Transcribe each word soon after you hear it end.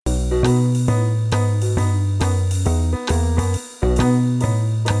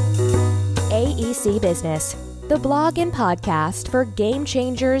Business, the blog and podcast for game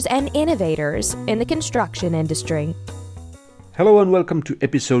changers and innovators in the construction industry. Hello and welcome to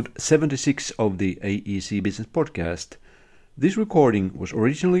episode 76 of the AEC Business Podcast. This recording was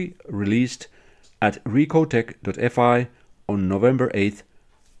originally released at recotech.fi on November 8th,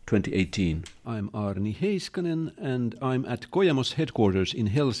 2018. I'm Arni Heiskanen and I'm at Kojamo's headquarters in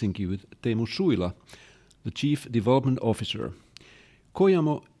Helsinki with Teemu Suila, the Chief Development Officer.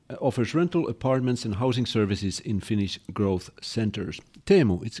 Kojamo offers rental apartments and housing services in Finnish growth centers.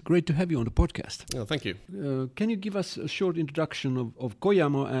 Teemu, it's great to have you on the podcast. Oh, thank you. Can you give us a short introduction of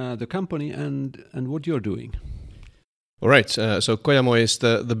Kojamo, the company, and what you're doing? All right. So Kojamo is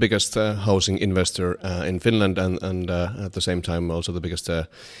the biggest housing investor in Finland and at the same time also the biggest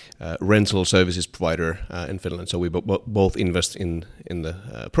rental services provider in Finland. So we both invest in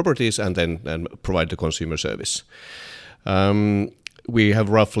the properties and then provide the consumer service. We have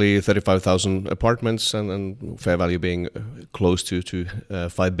roughly 35,000 apartments and fair value being close to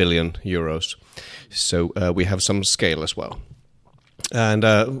 5 billion euros. So we have some scale as well. And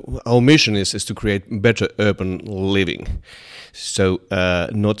our mission is to create better urban living. So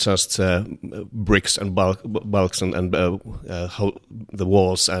not just bricks and bulks and how the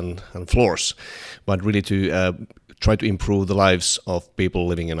walls and floors, but really to try to improve the lives of people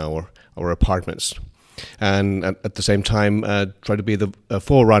living in our apartments. And at the same time, try to be the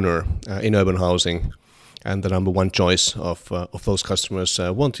forerunner in urban housing and the number one choice of those customers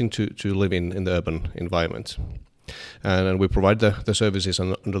wanting to live in the urban environment. And we provide the services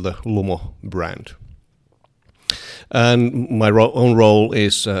under the Lumo brand. And my own role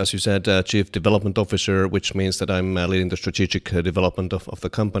is, as you said, Chief Development Officer, which means that I'm leading the strategic development of the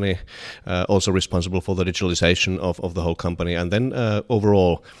company, also responsible for the digitalization of the whole company, and then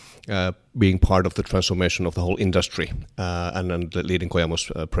overall being part of the transformation of the whole industry and leading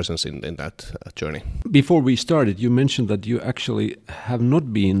Kojamo's presence in that journey. Before we started, you mentioned that you actually have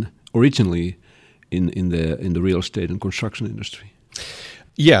not been originally in the real estate and construction industry.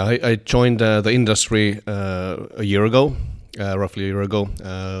 Yeah, I joined the industry a year ago, roughly a year ago,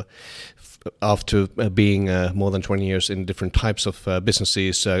 after being more than 20 years in different types of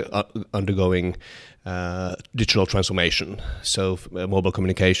businesses undergoing digital transformation. So mobile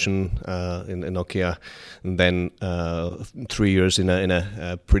communication in Nokia, and then 3 years in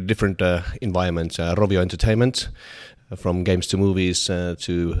a pretty different environment, Rovio Entertainment, from games to movies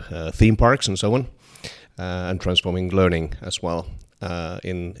to theme parks and so on, and transforming learning as well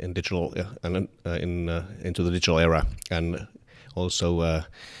in digital and into the digital era, and also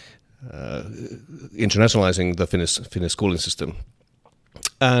internationalizing the Finnish schooling system.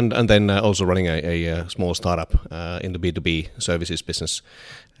 And then also running a small startup in the B2B services business,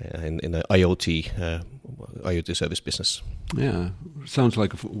 in the IoT service business. Yeah, sounds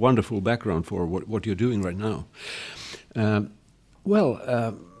like a wonderful background for what you're doing right now.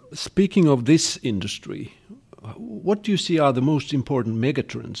 Speaking of this industry, what do you see are the most important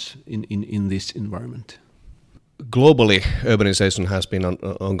megatrends in this environment? Globally, urbanization has been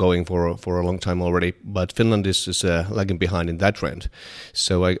ongoing for a long time already, but Finland is lagging behind in that trend.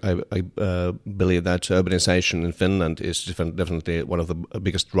 So I believe that urbanization in Finland is definitely one of the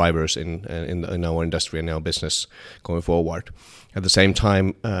biggest drivers in our industry and our business going forward. At the same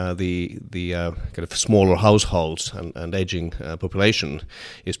time, the kind of smaller households and aging population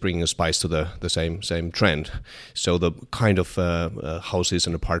is bringing a spice to the same trend. So the kind of houses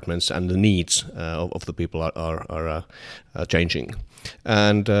and apartments and the needs of the people are changing.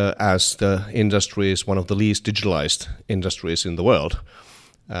 And as the industry is one of the least digitalized industries in the world,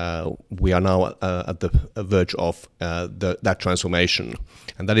 we are now at the verge of that transformation,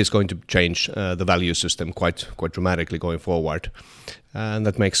 and that is going to change the value system quite dramatically going forward, and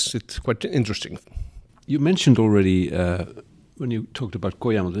that makes it quite interesting. You mentioned already when you talked about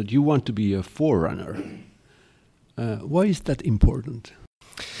Kojamo that you want to be a forerunner. Why is that important?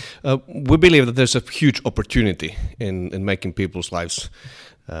 We believe that there's a huge opportunity in making people's lives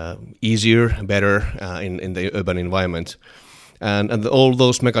easier, better in the urban environment. And all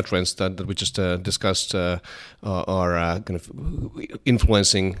those megatrends that we just discussed are kind of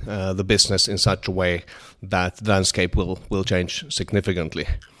influencing the business in such a way that the landscape will change significantly.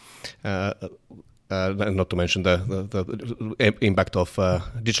 Not to mention the impact of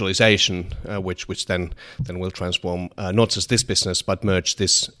digitalization, which then will transform not just this business, but merge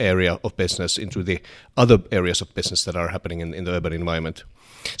this area of business into the other areas of business that are happening in the urban environment.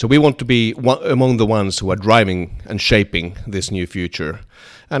 So we want to be among the ones who are driving and shaping this new future.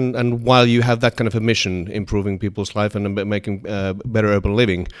 And while you have that kind of a mission, improving people's life and making better urban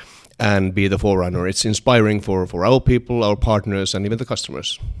living, and be the forerunner, it's inspiring for our people, our partners, and even the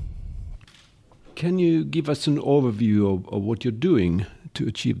customers. Can you give us an overview of what you're doing to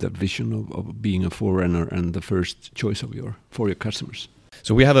achieve that vision of being a forerunner and the first choice for your customers?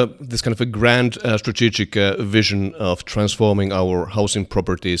 So we have this kind of a grand strategic vision of transforming our housing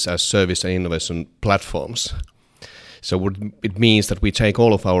properties as service and innovation platforms. So what it means that we take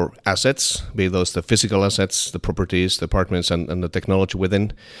all of our assets, be those the physical assets, the properties, the apartments, and the technology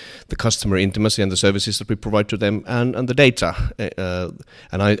within, the customer intimacy and the services that we provide to them, and the data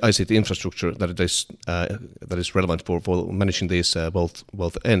and ICT infrastructure that is relevant for managing these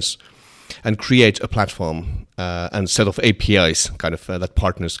both ends, and create a platform and set of APIs kind of that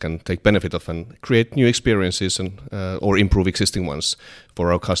partners can take benefit of and create new experiences and or improve existing ones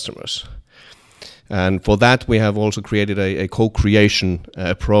for our customers. And for that, we have also created a co-creation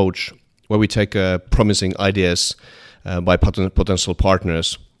approach where we take promising ideas by potential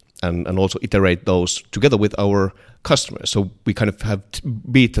partners and also iterate those together with our customers. So we kind of have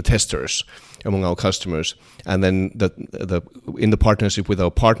beta testers among our customers, and then in the partnership with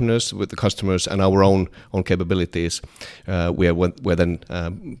our partners, with the customers, and our own capabilities, we're then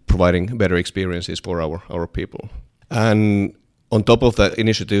providing better experiences for our people. And on top of the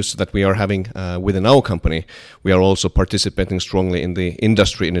initiatives that we are having within our company, we are also participating strongly in the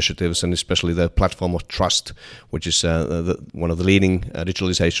industry initiatives, and especially the Platform of Trust, which is one of the leading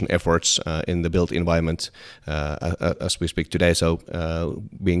digitalization efforts in the built environment as we speak today. So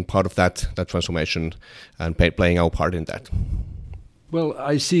being part of that transformation and playing our part in that. Well,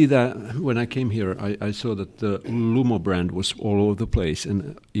 I see that when I came here, I saw that the Lumo brand was all over the place,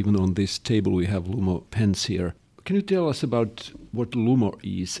 and even on this table we have Lumo pens here. Can you tell us about what Lumo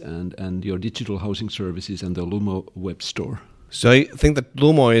is and your digital housing services and the Lumo web store? So I think that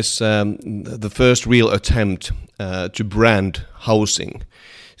Lumo is the first real attempt to brand housing.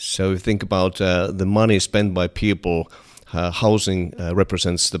 So think about the money spent by people. Housing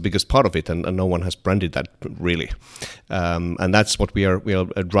represents the biggest part of it, and no one has branded that really. And that's what we are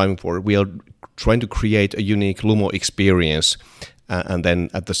driving for. We are trying to create a unique Lumo experience, and then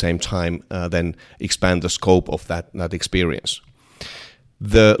at the same time then expand the scope of that experience.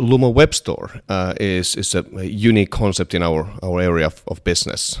 The Lumo web store is a unique concept in our area of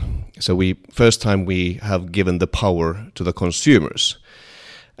business. So first time we have given the power to the consumers.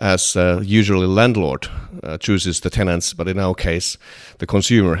 As usually landlord chooses the tenants, but in our case the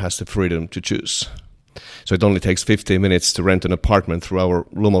consumer has the freedom to choose. So it only takes 15 minutes to rent an apartment through our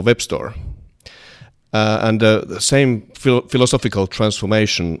Lumo web store. And the same philosophical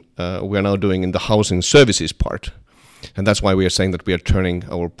transformation we are now doing in the housing services part, and that's why we are saying that we are turning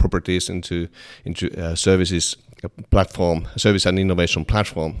our properties into services platform, service and innovation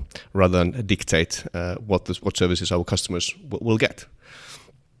platform, rather than dictate what services our customers will get.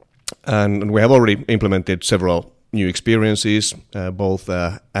 And we have already implemented several new experiences, both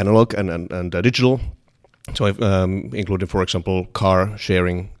analog and digital. So including, for example, car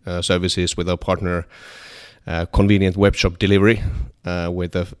sharing services with our partner, convenient web shop delivery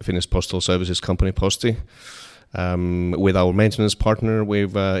with the Finnish postal services company Posti. With our maintenance partner,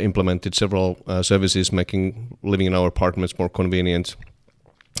 we've implemented several services making living in our apartments more convenient.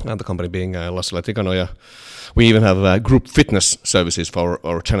 And the company being Lassila & Tikanoja. We even have group fitness services for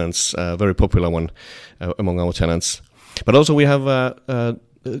our tenants, a very popular one among our tenants. But also we have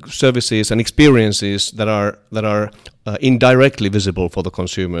services and experiences that are indirectly visible for the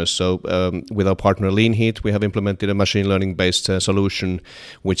consumers. So with our partner Lean Heat, we have implemented a machine learning based solution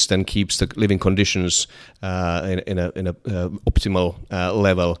which then keeps the living conditions in a optimal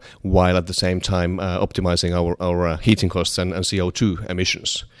level, while at the same time optimizing our heating costs and CO2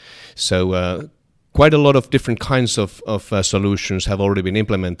 emissions. So quite a lot of different kinds of solutions have already been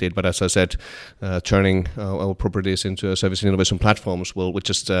implemented, but as I said, turning our properties into service and innovation platforms will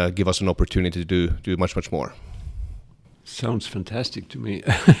just give us an opportunity to do much more. Sounds fantastic to me,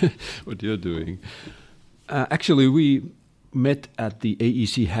 what you're doing. Actually, we met at the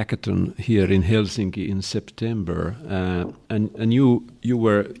AEC Hackathon here in Helsinki in September, and you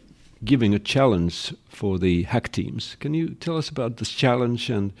were giving a challenge for the hack teams. Can you tell us about this challenge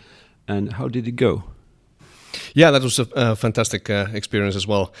and how did it go? Yeah, that was a fantastic experience as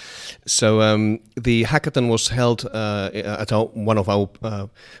well. So the hackathon was held at one of our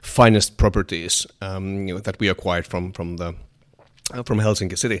finest properties that we acquired from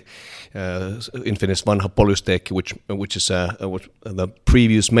Helsinki city, in Finnish Vanha Polystek, which is the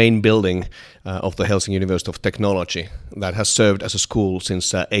previous main building of the Helsinki University of Technology that has served as a school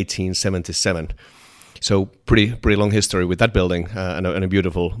since 1877. So pretty long history with that building and a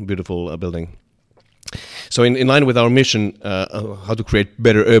beautiful building. So in line with our mission, how to create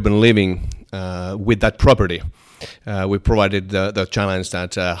better urban living, with that property. We provided the challenge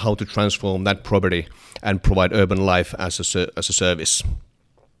that how to transform that property and provide urban life as a service.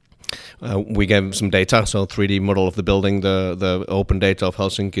 We gave some data, so 3D model of the building, the open data of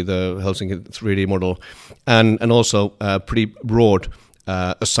Helsinki, the Helsinki 3D model, and also a pretty broad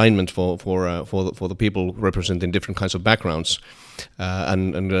assignment for the people representing different kinds of backgrounds,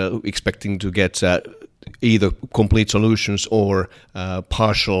 and expecting to get either complete solutions or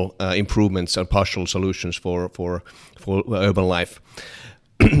partial improvements and partial solutions for urban life.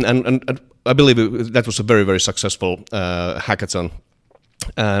 and I believe that was a very, very successful hackathon.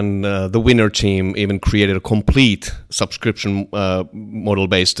 And the winner team even created a complete subscription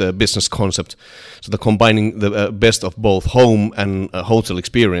model-based business concept. So the combining the best of both home and hotel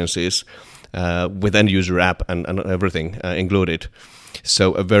experiences with end-user app and everything included.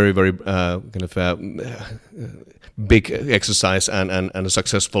 So a very, very kind of big exercise and a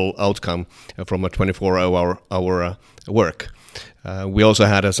successful outcome from a 24-hour work. We also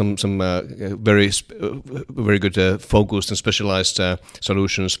had some very good focused and specialized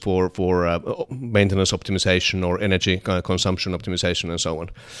solutions for maintenance optimization or energy consumption optimization and so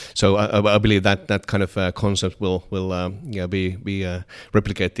on. So I believe that kind of concept will be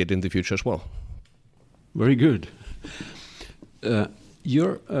replicated in the future as well. Very good.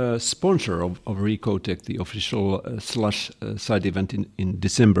 You're a sponsor of Recotech, the official Slush side event in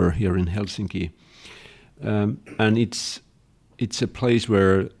December here in Helsinki, and it's a place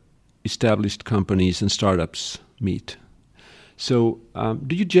where established companies and startups meet. So,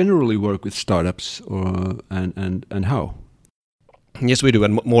 do you generally work with startups, and how? Yes, we do,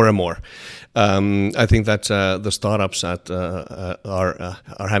 and more and more. I think that the startups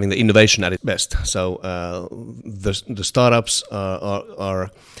are having the innovation at its best. So the startups are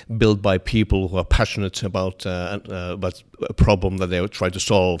built by people who are passionate about a problem that they try to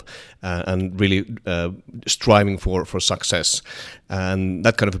solve, and really striving for success. And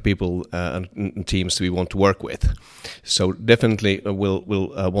that kind of people and teams we want to work with. So definitely we'll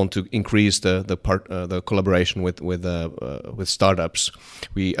want to increase the collaboration with startups.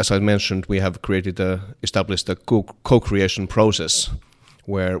 We, as I mentioned, we have established a co-creation process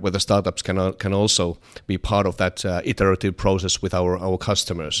where the startups can also be part of that iterative process with our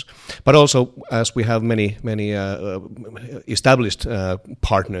customers. But also, as we have many established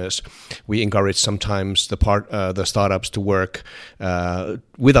partners, we encourage sometimes the startups to work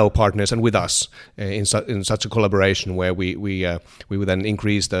with our partners and with us in such a collaboration where we would then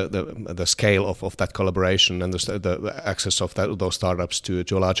increase the scale of that collaboration and the access of those startups to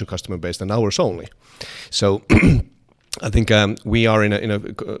a larger customer base than ours only. So. I think we are in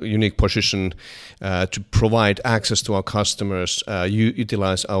a unique position to provide access to our customers,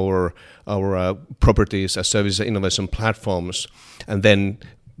 utilize our properties as service innovation platforms, and then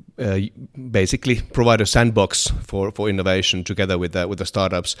basically provide a sandbox for innovation together with the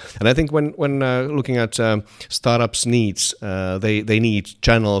startups. And I think when looking at startups' needs, they need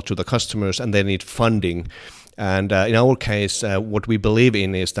channel to the customers and they need funding. And in our case, what we believe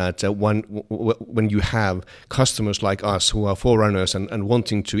in is that when you have customers like us who are forerunners and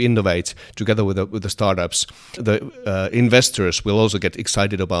wanting to innovate together with the startups, the investors will also get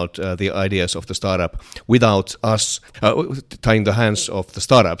excited about the ideas of the startup without us tying the hands of the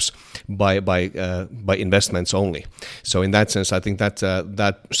startups by investments only. So in that sense, I think that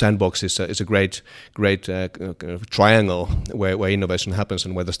sandbox is a great triangle where innovation happens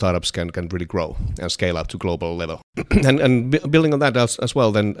and where the startups can really grow and scale up to global level. and building on that as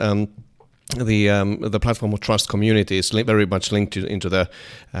well, then the platform of trust community is very much linked into the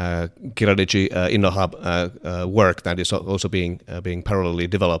Kiradigi InnoHub work that is also being parallelly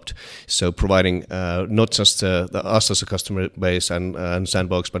developed. So providing not just us as a customer base and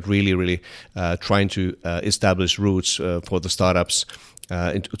sandbox, but really trying to establish routes for the startups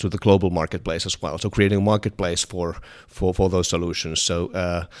to the global marketplace as well. So creating a marketplace for those solutions. So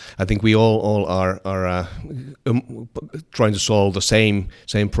I think we all are trying to solve the same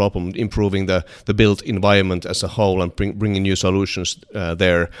problem, improving the built environment as a whole and bringing new solutions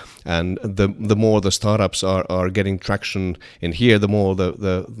there. And the more the startups are getting traction in here, the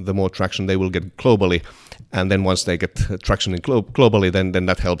more traction they will get globally. And then once they get traction globally, then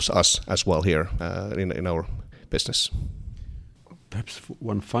that helps us as well here in our business. Perhaps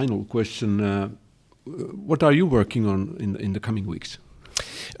one final question. What are you working on in the coming weeks?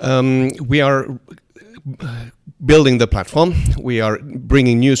 We are building the platform. We are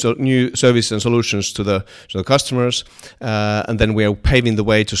bringing new services and solutions to the customers, and then we are paving the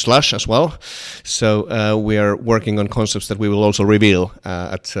way to Slush as well. So we are working on concepts that we will also reveal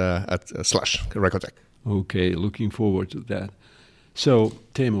at Slush Recotech. Okay, looking forward to that. So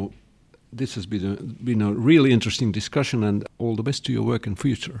Teemu, This has been a really interesting discussion, and all the best to your work in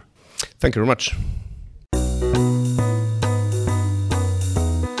future. Thank you very much.